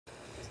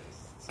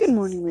Good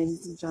morning,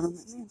 ladies and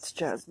gentlemen. It's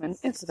Jasmine.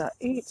 It's about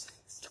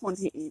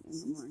 8:28 in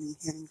the morning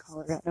here in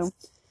Colorado.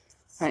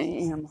 I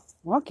am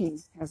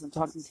walking as I'm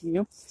talking to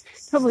you.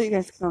 Hopefully you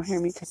guys can all hear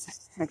me because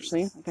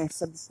actually, like I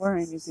said before,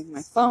 I'm using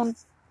my phone.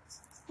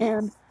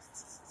 And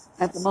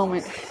at the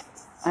moment,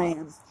 I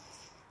am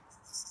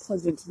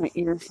plugged into my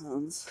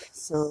earphones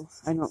so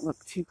I don't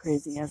look too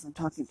crazy as I'm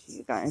talking to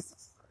you guys.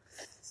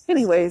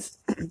 Anyways,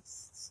 I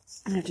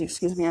have to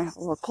excuse me, I have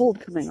a little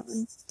cold coming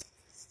on.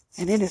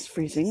 And it is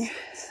freezing,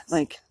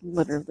 like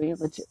literally,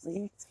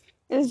 legitly.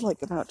 It is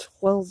like about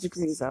 12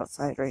 degrees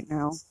outside right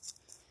now.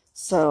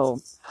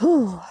 So,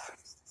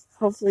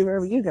 hopefully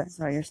wherever you guys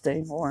are, you're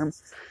staying warm.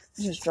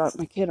 I just dropped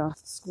my kid off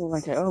to school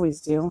like I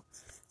always do.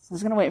 I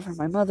was going to wait for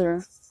my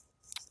mother,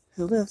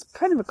 who lives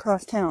kind of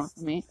across town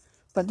from me.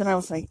 But then I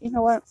was like, you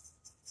know what?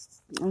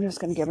 I'm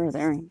just going to get her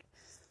there and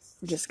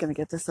we're just going to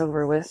get this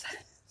over with.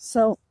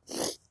 So,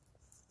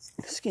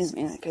 excuse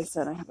me, like I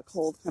said, I have a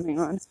cold coming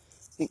on.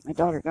 I think my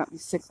daughter got me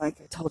sick like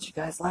I told you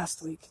guys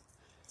last week.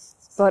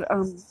 But,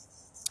 I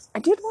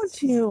did want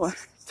to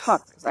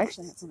talk, because I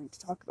actually had something to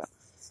talk about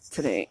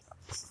today.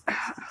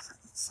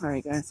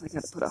 Sorry, guys, I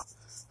gotta put a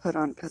hood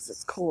on because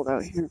it's cold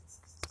out here.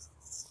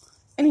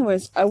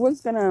 Anyways, I was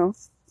gonna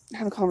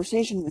have a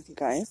conversation with you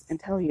guys and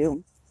tell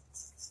you.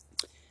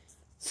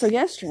 So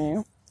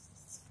yesterday,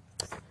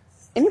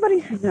 anybody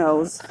who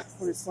knows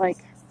what it's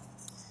like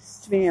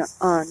to be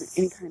on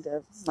any kind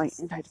of, like,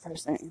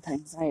 antidepressant,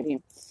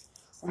 anti-anxiety,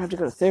 or have to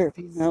go to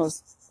therapy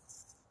knows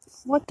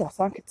what the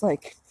fuck it's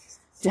like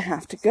to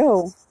have to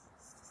go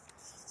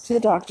to the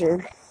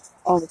doctor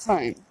all the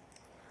time,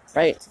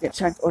 right? To get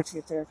checked, or to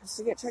your therapist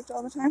to get checked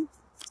all the time.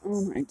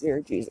 Oh my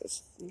dear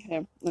Jesus.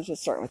 Okay, let's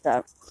just start with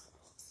that.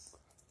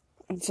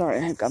 I'm sorry,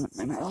 I have gum in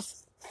my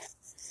mouth.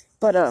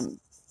 But,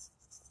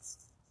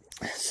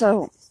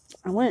 so,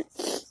 I went,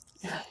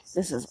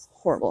 this is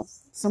horrible.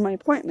 So my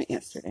appointment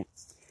yesterday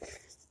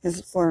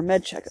is for a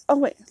med check. Oh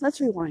wait, let's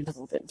rewind a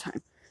little bit in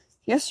time.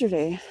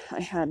 Yesterday, I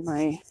had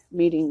my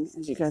meeting,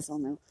 as you guys all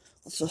know,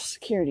 with Social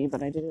Security,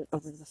 but I did it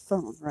over the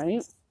phone,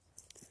 right?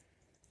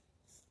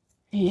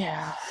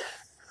 Yeah.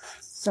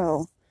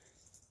 So,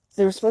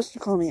 they were supposed to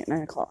call me at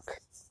 9 o'clock.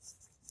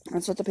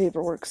 That's what the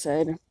paperwork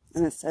said,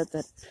 and it said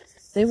that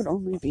they would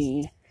only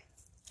be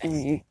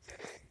a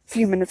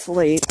few minutes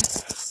late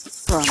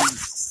from,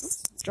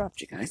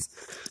 dropped you guys,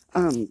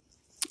 a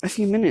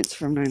few minutes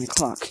from 9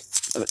 o'clock,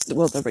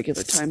 well, the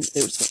regular time that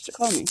they were supposed to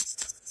call me.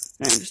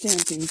 And I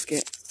understand things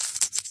get,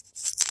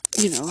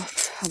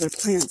 other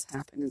plans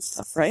happen and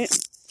stuff, right?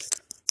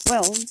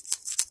 Well,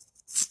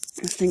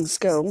 as things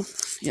go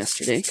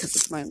yesterday, because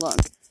it's my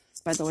luck.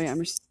 By the way, I'm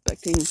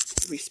expecting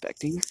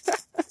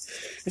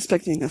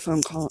a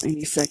phone call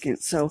any second,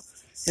 so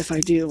if I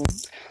do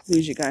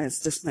lose you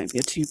guys, this might be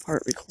a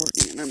 2-part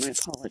recording, and I'm going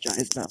to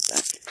apologize about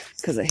that,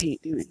 because I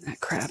hate doing that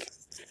crap.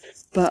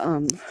 But,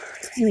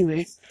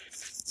 anyway,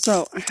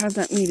 so I had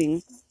that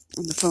meeting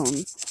on the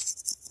phone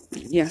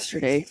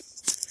yesterday,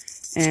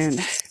 and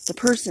the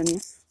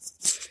person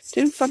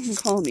didn't fucking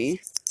call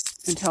me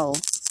until,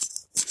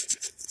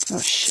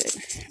 oh shit,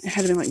 it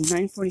had to be like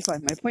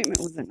 9:45. My appointment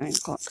was at 9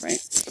 o'clock,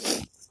 right?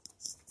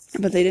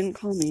 But they didn't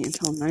call me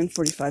until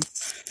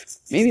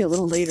 9:45, maybe a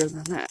little later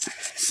than that.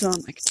 So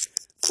I'm like,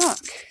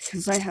 fuck,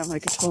 because I have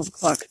like a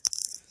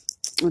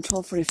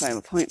 12:45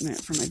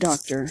 appointment for my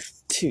doctor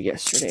too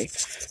yesterday.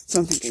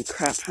 So I'm thinking,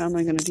 crap, how am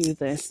I going to do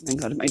this and then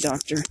go to my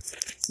doctor,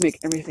 make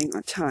everything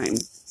on time?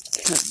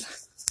 Because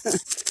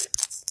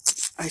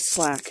I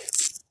slack,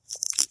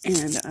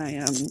 and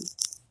I,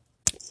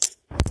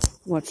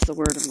 what's the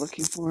word I'm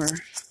looking for?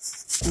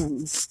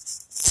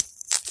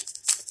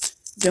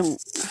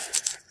 Don't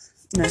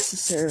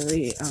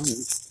necessarily, what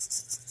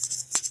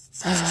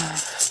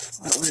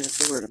is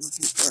the word I'm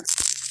looking for?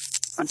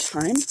 On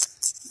time,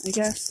 I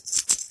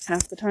guess,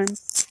 half the time.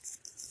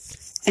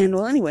 And,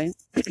 well, anyway,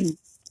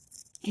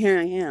 here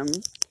I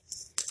am,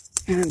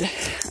 and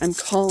I'm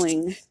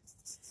calling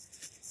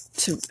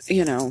to,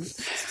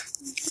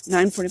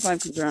 9:45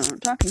 comes around and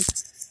I'm talking,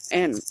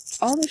 and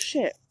all this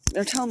shit,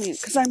 they're telling me,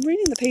 because I'm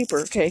reading the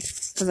paper, okay,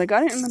 because I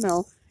got it in the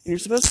mail, and you're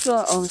supposed to fill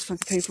out all this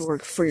fucking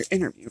paperwork for your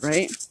interview,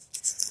 right?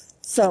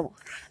 So,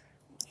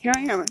 here I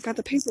am, I've got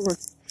the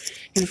paperwork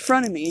in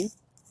front of me,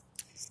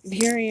 and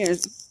here he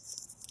is,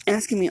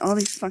 asking me all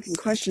these fucking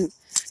questions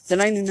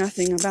that I knew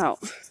nothing about,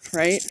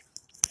 right?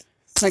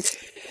 Like,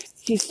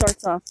 he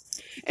starts off,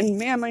 and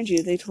mind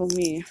you, they told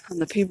me on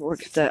the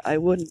paperwork that I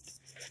wouldn't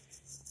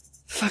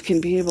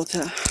fucking be able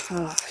to,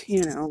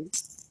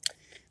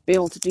 be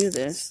able to do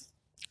this.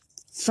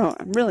 So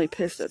I'm really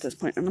pissed at this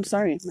point. I'm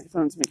sorry if my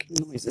phone's making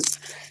noises.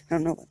 I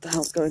don't know what the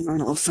hell's going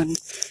on all of a sudden at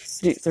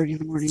 8:30 in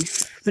the morning.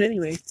 But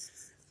anyway,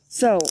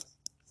 so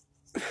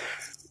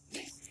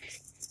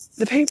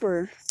the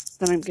paper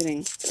that I'm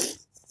getting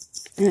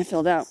and I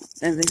filled out,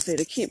 and they say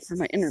to keep for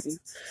my interview,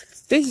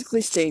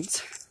 basically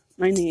states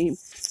my name,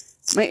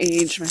 my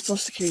age, my social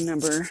security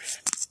number,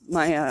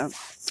 my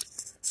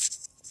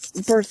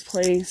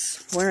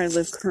birthplace, where I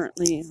live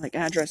currently, like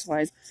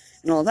address-wise,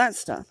 and all that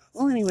stuff.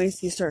 Well, anyways,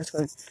 he starts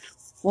going,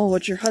 well,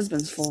 what's your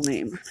husband's full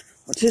name?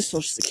 what's his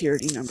social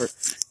security number?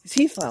 Because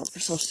he filed for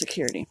social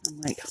security. I'm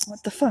like,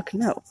 what the fuck?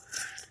 No.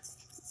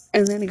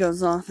 And then he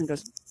goes off and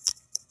goes,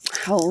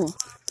 how?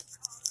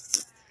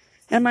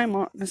 And my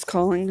mom is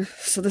calling,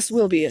 so this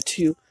will be a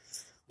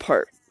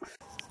 2-part.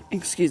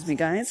 Excuse me,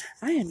 guys.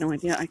 I had no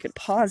idea I could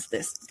pause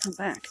this and come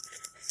back.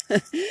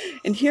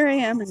 And here I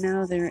am, and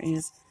now there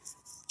is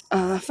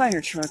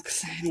fire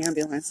trucks and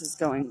ambulances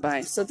going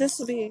by. So this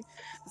will be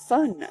a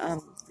fun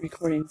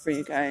recording for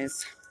you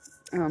guys.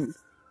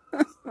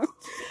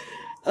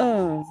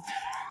 Oh,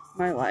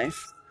 my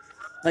life.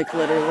 Like,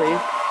 literally.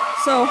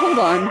 So, hold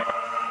on.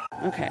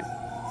 Okay.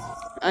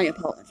 I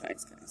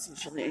apologize, guys.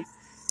 Usually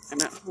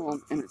I'm at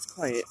home and it's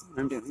quiet when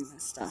I'm doing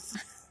this stuff.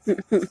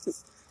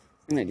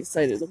 And I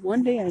decided, the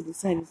one day I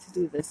decided to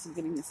do this, I'm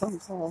getting a phone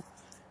call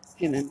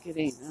and I'm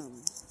getting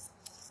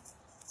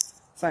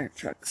fire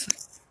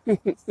trucks.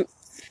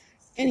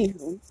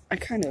 Anywho, I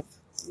kind of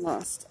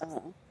lost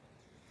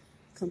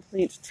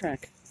complete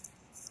track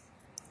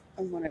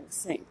on what I was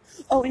saying.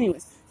 Oh,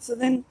 anyways, so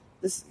then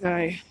this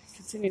guy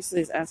continuously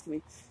is asking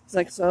me, he's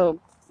like, so,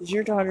 is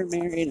your daughter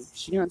married? Is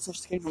she on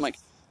Social Security? I'm like,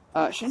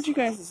 shouldn't you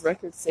guys'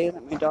 records say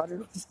that my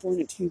daughter was born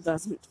in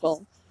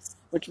 2012,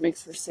 which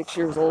makes her 6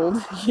 years old,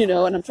 you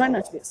know? And I'm trying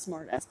not to be a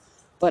smart ass,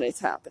 but it's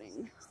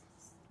happening.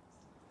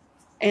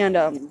 And,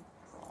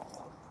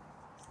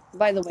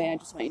 by the way, I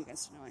just want you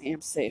guys to know I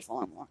am safe while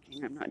I'm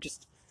walking. I'm not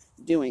just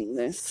doing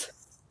this,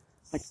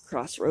 like,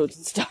 crossroads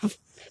and stuff,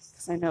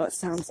 because I know it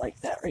sounds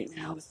like that right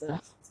now with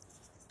the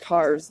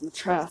cars and the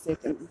traffic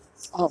and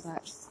all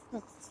that.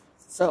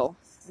 So,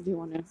 I do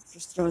want to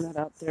just throw that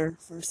out there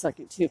for a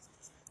second, too.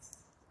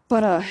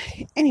 But,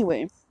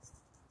 anyway,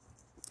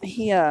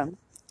 he,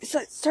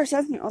 starts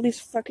asking me all these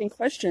fucking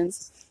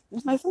questions.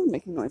 There's my phone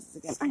making noises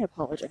again. I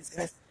apologize,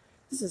 guys.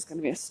 This is going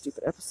to be a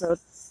stupid episode.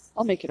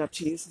 I'll make it up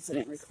to you since I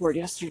didn't record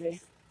yesterday.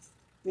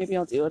 Maybe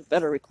I'll do a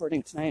better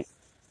recording tonight,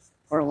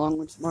 or a long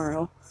one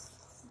tomorrow.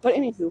 But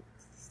anywho,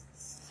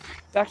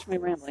 back to my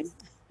rambling,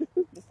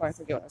 before I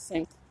forget what I was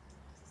saying.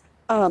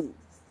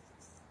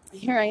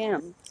 Here I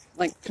am,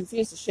 like,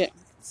 confused as shit.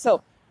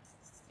 So,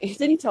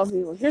 then he tells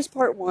me, well, here's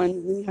part 1,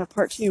 and then you have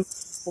part 2.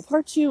 Well,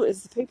 part 2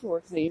 is the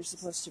paperwork that you're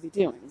supposed to be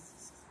doing.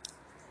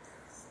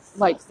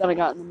 Like, that I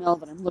got in the mail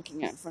that I'm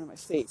looking at in front of my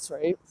face,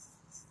 right?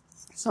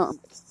 So I'm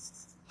like,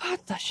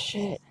 what the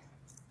shit?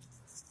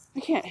 I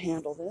can't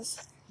handle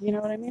this. You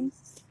know what I mean?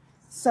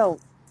 So,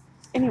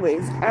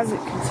 anyways, as it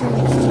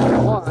continues to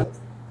go on,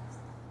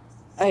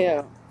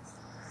 I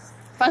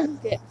finally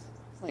get,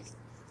 like,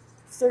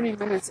 30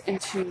 minutes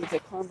into the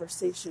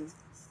conversation,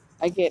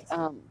 I get,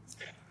 oh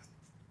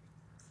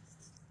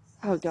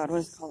god, what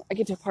is it called? I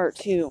get to part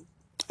 2,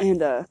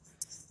 and, the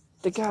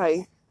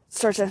guy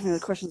starts asking me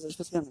the questions that are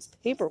supposed to be on this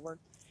paperwork,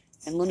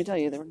 and let me tell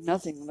you, there were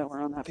nothing that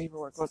were on that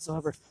paperwork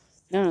whatsoever.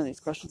 None of these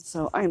questions,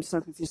 so I am so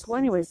confused. Well,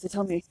 anyways, they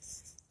tell me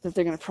that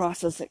they're going to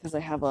process it, because I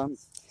have,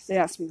 they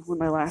asked me when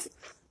my last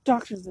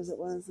doctor's visit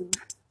was, and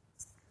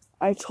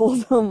I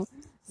told them,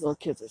 these little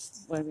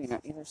kids are waving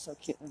at me, they're so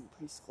cute in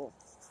preschool.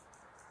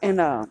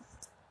 And,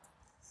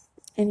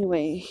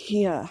 anyway,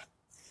 he,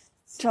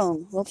 tell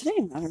him, well, today,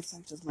 matter of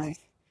fact, is my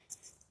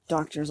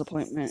doctor's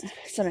appointment.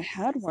 I said I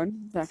had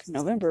one back in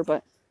November,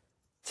 but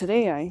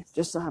today I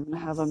just so happen to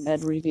have a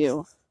med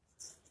review.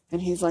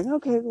 And he's like,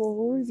 okay, well,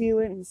 we'll review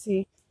it and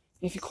see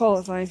if you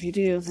qualify. If you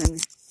do, then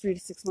 3 to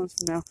 6 months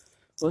from now,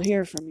 we'll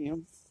hear from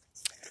you.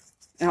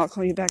 And I'll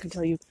call you back and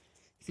tell you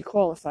if you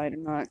qualified or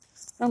not.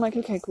 And I'm like,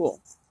 okay, cool.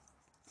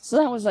 So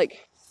that was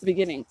like the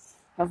beginning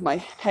of my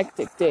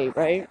hectic day,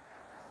 right?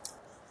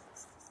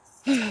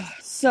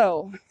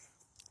 So,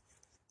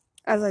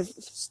 as I've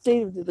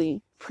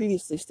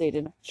previously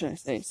stated, should I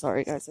say,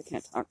 sorry guys, I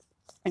can't talk.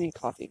 I need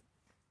coffee.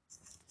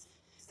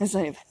 As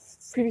I've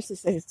previously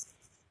stated,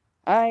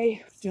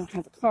 I don't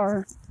have a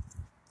car,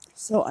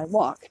 so I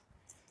walk.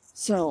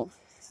 So,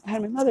 I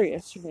had my mother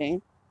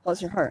yesterday,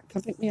 bless her heart,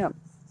 come pick me up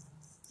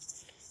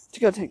to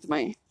go take to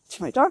my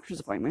doctor's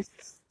appointment.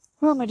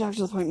 Well, my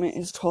doctor's appointment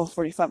is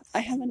 12:45. I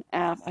have an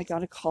app. I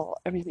got a call.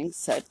 Everything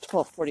said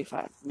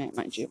 12:45,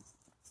 mind you.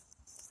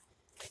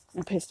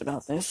 I'm pissed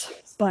about this,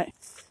 but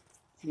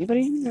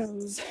anybody who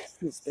knows,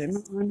 who's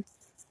been on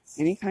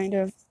any kind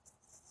of,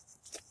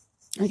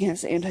 I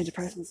guess,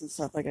 antidepressants and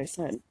stuff, like I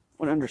said,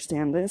 would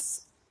understand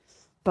this.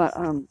 But,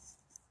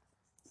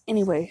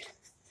 anyway,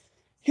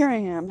 here I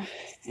am,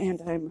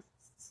 and I'm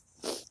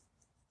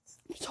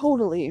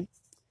totally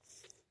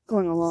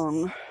going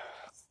along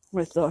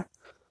with the,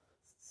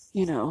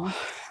 you know,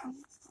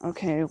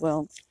 okay,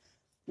 well,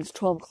 it's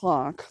 12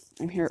 o'clock,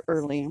 I'm here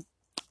early.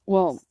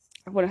 Well,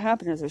 what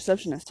happened is the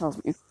receptionist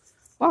tells me,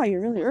 wow, you're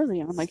really early.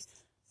 And I'm like,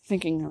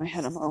 thinking in my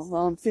head, well,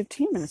 I'm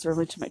 15 minutes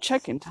early to my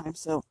check-in time,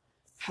 so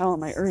how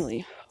am I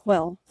early?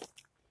 Well,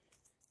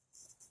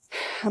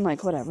 I'm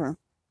like, whatever.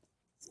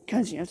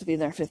 Because you have to be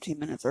there 15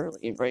 minutes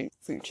early, right,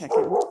 for your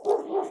check-in.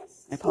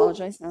 I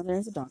apologize, now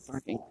there's a dog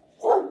barking.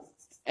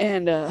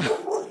 And,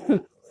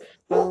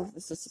 well,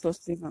 this is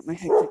supposed to be about my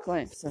hectic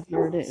life, so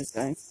here it is,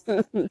 guys.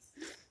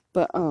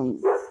 But,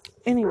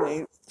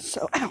 anyway,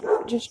 so,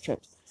 ow, I just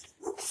tripped.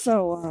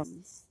 So,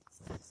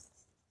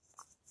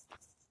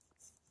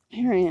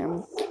 here I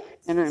am,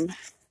 and I'm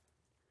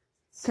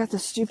got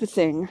this stupid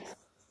thing,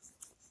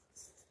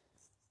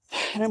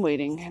 and I'm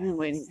waiting, and I'm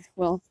waiting.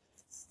 Well,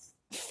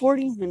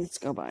 40 minutes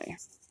go by.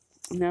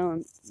 Now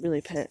I'm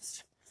really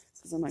pissed,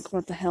 because I'm like,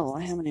 what the hell?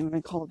 I haven't even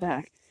been called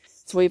back.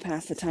 It's way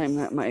past the time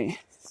that my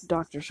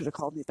doctor should have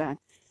called me back.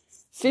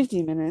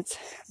 50 minutes,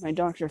 my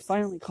doctor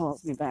finally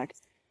calls me back.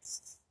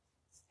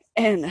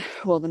 And,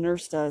 well, the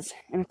nurse does.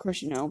 And of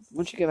course,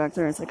 once you get back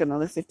there, it's like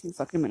another 15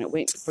 fucking minute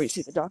wait before you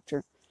see the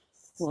doctor.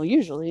 Well,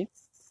 usually.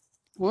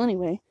 Well,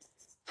 anyway,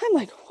 I'm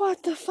like,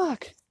 what the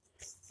fuck?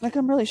 Like,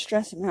 I'm really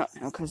stressing out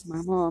now because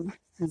my mom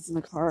is in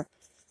the car.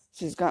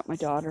 She's got my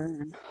daughter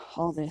and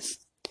all this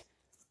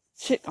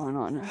shit going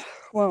on.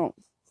 Well,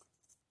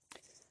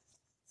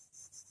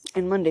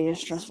 and Monday is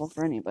stressful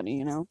for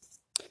anybody.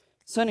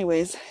 So,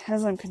 anyways,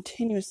 as I'm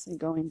continuously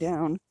going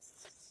down,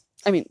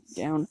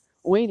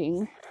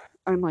 waiting,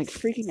 I'm like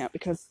freaking out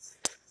because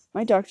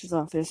my doctor's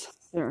office,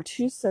 there are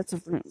two sets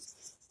of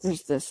rooms.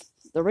 There's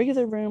the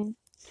regular room,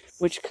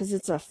 which, because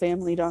it's a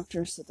family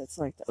doctor, so that's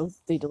like,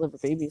 they deliver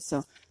babies,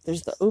 so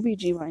there's the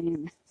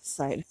OBGYN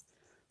side,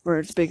 where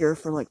it's bigger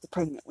for like the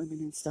pregnant women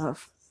and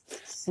stuff.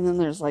 And then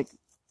there's like,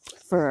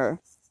 for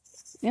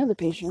the other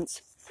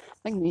patients,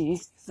 like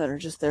me, that are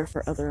just there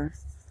for other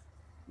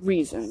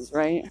reasons,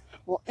 right?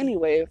 Well,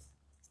 anyway,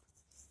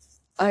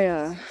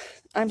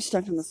 I'm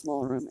stuck in the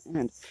small room, and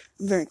I'm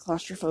very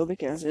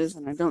claustrophobic as is,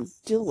 and I don't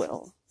deal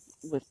well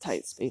with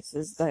tight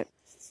spaces. That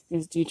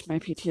is due to my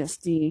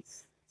PTSD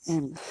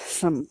and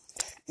some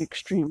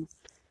extreme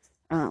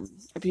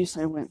abuse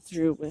I went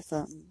through with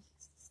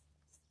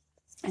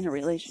in a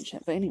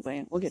relationship. But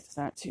anyway, we'll get to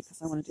that too,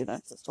 because I want to do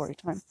that as a story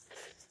time.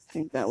 I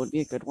think that would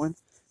be a good one.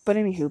 But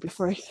anywho,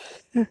 before I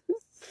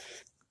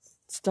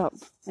stop,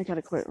 I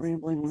gotta quit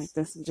rambling like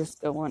this and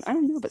just go on. I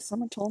don't know, but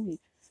someone told me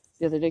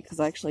the other day, because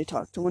I actually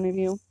talked to one of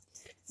you,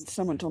 and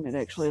someone told me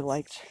they actually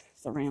liked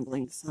the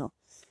rambling, so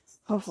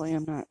hopefully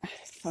I'm not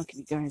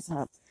fucking you guys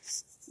up.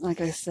 Like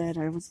I said,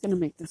 I was gonna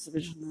make this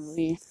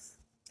originally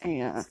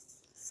a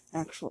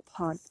actual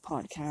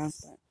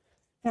podcast, but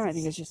now I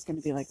think it's just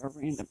gonna be like a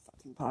random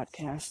fucking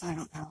podcast. I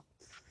don't know.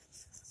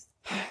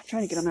 I'm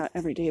trying to get them out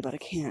every day, but I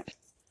can't.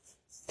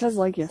 Because,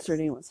 like,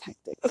 yesterday was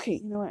hectic. Okay,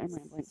 you know what? I'm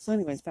rambling. So,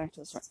 anyways, back to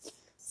the story.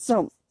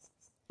 So,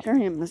 here I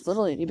am in this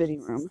little itty bitty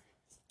room,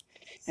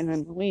 and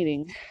I'm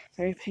waiting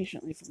very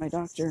patiently for my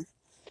doctor,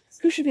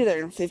 who should be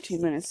there in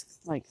 15 minutes,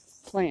 like,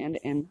 planned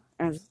and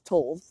as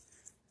told.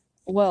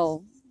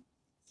 Well,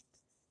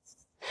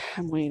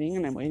 I'm waiting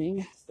and I'm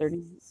waiting.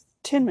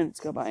 10 minutes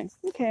go by.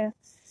 Okay,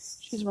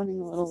 she's running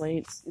a little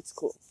late. It's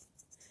cool.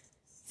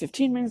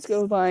 15 minutes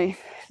go by.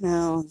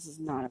 No, this is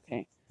not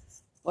okay.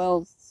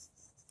 Well,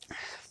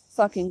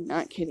 fucking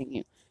not kidding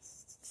you.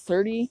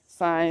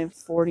 35,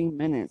 40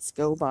 minutes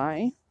go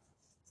by,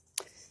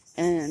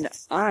 and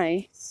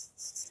I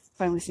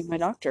finally see my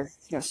doctor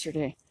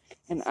yesterday,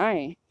 and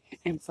I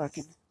am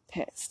fucking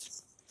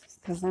pissed.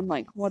 Because I'm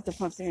like, what the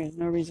fuck? There is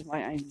no reason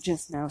why I'm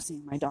just now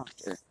seeing my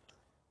doctor.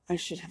 I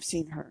should have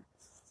seen her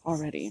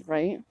already,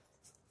 right?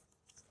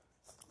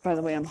 By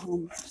the way, I'm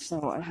home,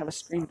 so I have a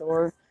screen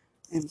door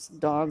and some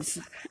dogs.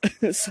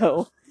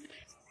 So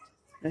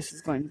this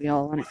is going to be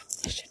all on it.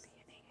 This should be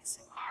an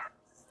ASMR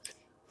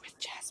with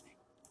Jasmine,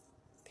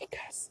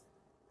 because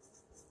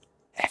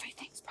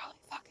everything's probably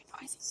fucking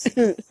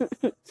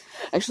noisy.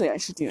 Actually, I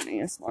should do an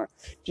ASMR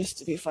just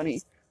to be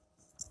funny.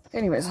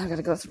 Anyways, I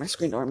gotta go through my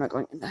screen door. I'm not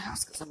going in the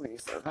house because I'm waiting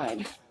for a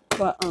ride.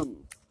 But,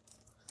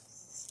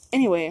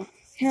 anyway,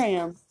 here I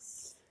am.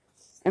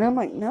 And I'm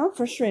like, now I'm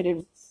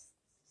frustrated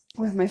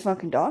with my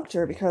fucking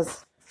doctor,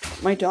 because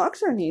my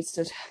doctor needs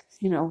to,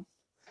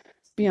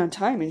 be on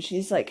time, and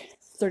she's like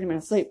 30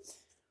 minutes late.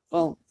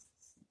 Well,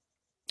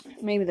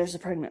 maybe there's a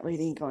pregnant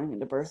lady going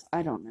into birth.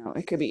 I don't know.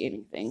 It could be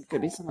anything. It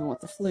could be someone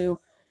with the flu.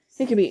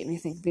 It could be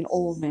anything. It could be an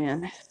old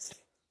man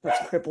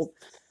that's crippled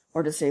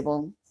or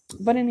disabled.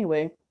 But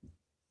anyway,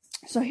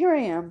 so here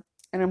I am,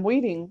 and I'm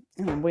waiting,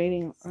 and I'm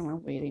waiting, and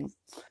I'm waiting.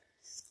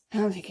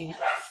 And I'm thinking,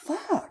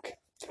 fuck,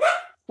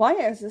 why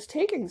is this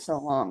taking so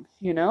long,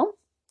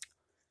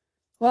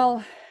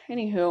 Well,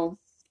 anywho,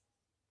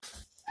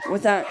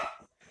 with that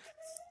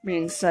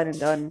being said and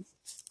done,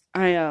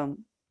 I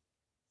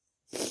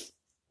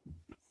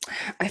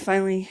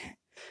finally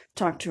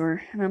talked to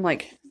her, and I'm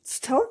like,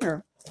 just telling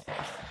her,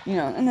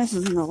 and this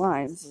isn't a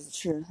lie, this is the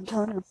truth. I'm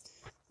telling her,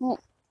 well,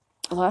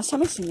 the last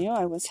time I seen you,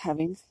 I was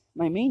having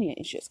my mania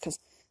issues, because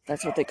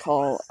that's what they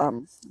call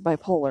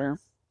bipolar.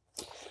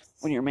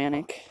 When you're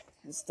manic,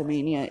 is the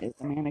mania, is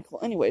the manic.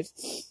 Well,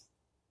 anyways,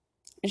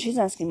 and she's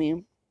asking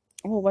me,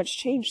 well, what's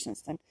changed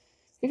since then?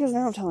 Because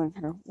now I'm telling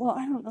her, well,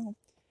 I don't know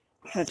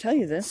how to tell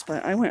you this,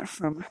 but I went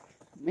from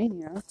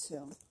mania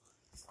to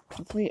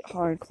complete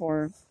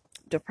hardcore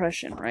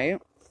depression,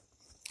 right?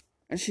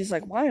 And she's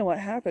like, why? What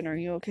happened? Are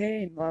you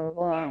okay? And blah, blah,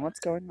 blah. And what's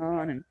going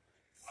on? And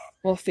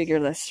we'll figure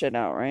this shit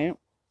out, right?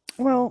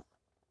 Well,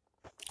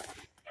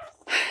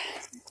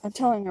 I'm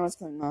telling her what's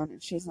going on,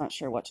 and she's not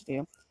sure what to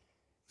do.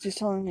 She's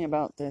telling me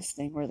about this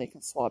thing where they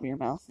can swab your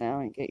mouth now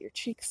and get your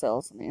cheek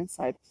cells on the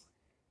inside.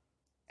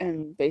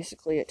 And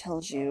basically it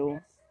tells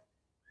you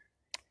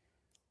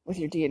with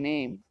your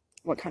DNA,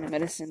 what kind of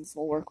medicines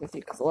will work with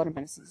you, because a lot of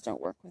medicines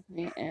don't work with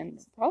me,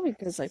 and probably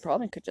because I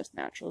probably could just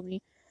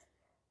naturally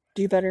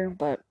do better,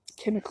 but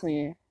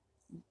chemically,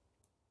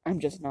 I'm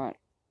just not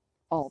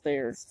all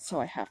there, so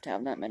I have to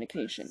have that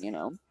medication.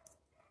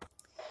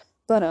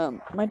 But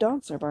my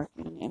dogs are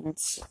barking and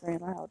it's very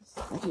loud.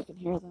 If you can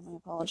hear them, I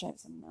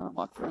apologize. And now I'm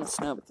walking in the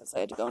snow because I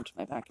had to go into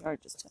my backyard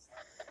just to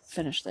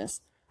finish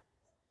this.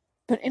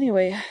 But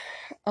anyway,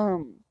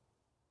 um,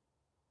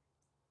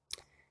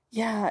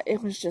 yeah,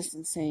 it was just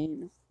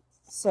insane.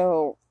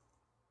 So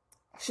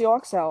she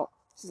walks out.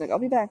 She's like, "I'll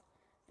be back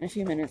in a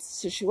few minutes."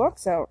 So she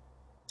walks out,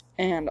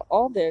 and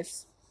all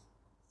this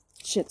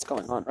shit's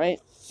going on,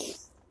 right?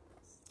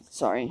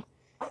 Sorry.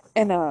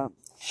 And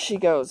she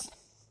goes,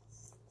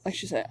 like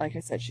I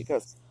said, she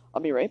goes,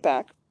 "I'll be right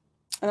back."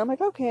 And I'm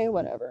like, "Okay,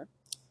 whatever."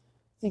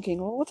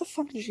 Thinking, well, what the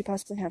fuck did she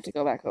possibly have to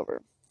go back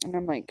over? And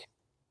I'm like,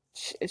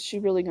 is she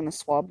really gonna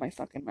swab my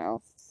fucking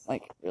mouth?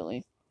 Like,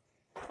 really?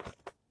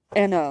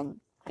 And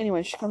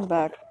anyway, she comes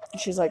back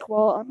and she's like,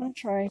 "Well, I'm gonna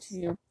try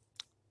to.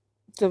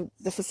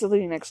 The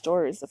facility next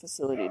door is the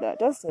facility that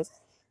does this,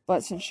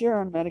 but since you're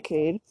on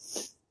Medicaid,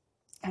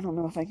 I don't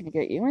know if I can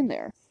get you in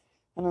there."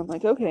 And I'm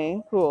like,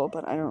 "Okay, cool,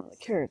 but I don't really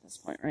care at this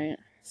point, right?"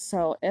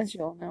 So, as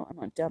you all know, I'm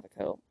on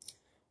Depakote.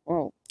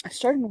 Well, I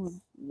started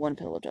with one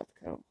pill of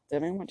Depakote,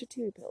 then I went to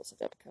 2 pills of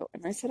Depakote,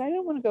 and I said I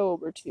didn't want to go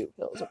over 2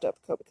 pills of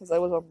Depakote because I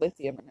was on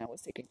lithium and I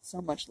was taking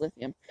so much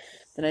lithium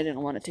that I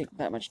didn't want to take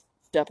that much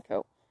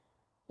Depakote.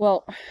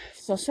 Well,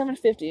 so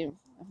 750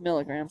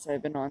 milligrams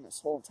I've been on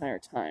this whole entire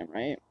time,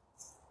 right?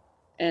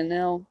 And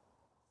now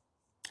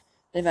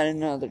they've added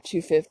another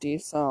 250,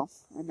 so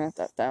I'm at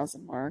that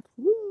 1,000 mark.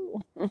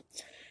 Woo!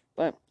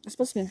 But it's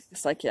supposed to be like a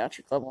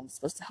psychiatric level and it's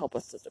supposed to help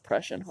with the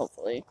depression,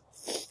 hopefully.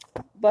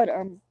 But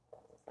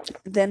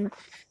then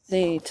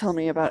they tell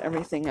me about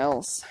everything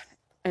else.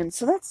 And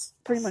so that's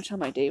pretty much how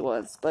my day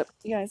was. But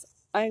you guys,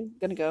 I'm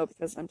gonna go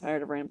because I'm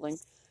tired of rambling.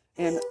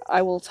 And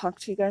I will talk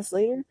to you guys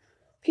later.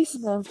 Peace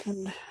and love,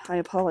 and I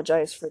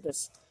apologize for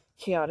this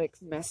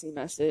chaotic, messy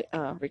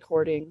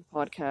recording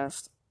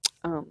podcast.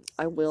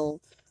 I will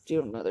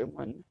do another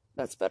one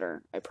that's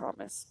better, I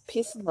promise.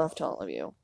 Peace and love to all of you.